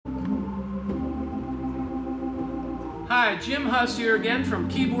Hi, Jim Huss here again from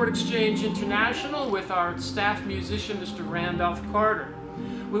Keyboard Exchange International with our staff musician, Mr. Randolph Carter.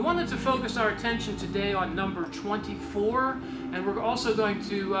 We wanted to focus our attention today on number 24, and we're also going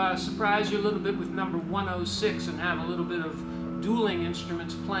to surprise you a little bit with number 106 and have a little bit of dueling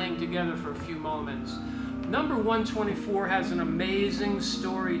instruments playing together for a few moments. Number 124 has an amazing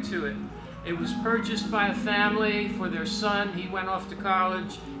story to it. It was purchased by a family for their son. He went off to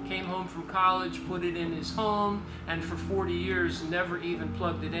college, came home from college, put it in his home, and for 40 years never even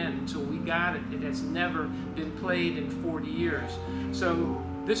plugged it in until we got it. It has never been played in 40 years. So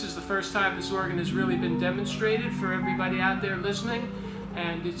this is the first time this organ has really been demonstrated for everybody out there listening,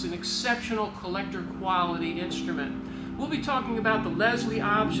 and it's an exceptional collector quality instrument. We'll be talking about the Leslie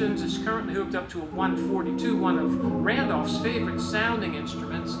options. It's currently hooked up to a 142, one of Randolph's favorite sounding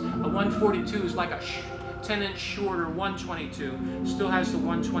instruments. A 142 is like a 10-inch shorter 122. Still has the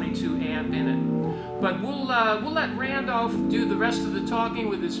 122 amp in it. But we'll let Randolph do the rest of the talking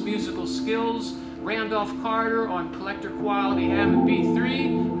with his musical skills. Randolph Carter on collector quality Hammond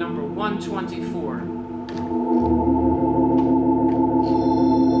B3, number 124.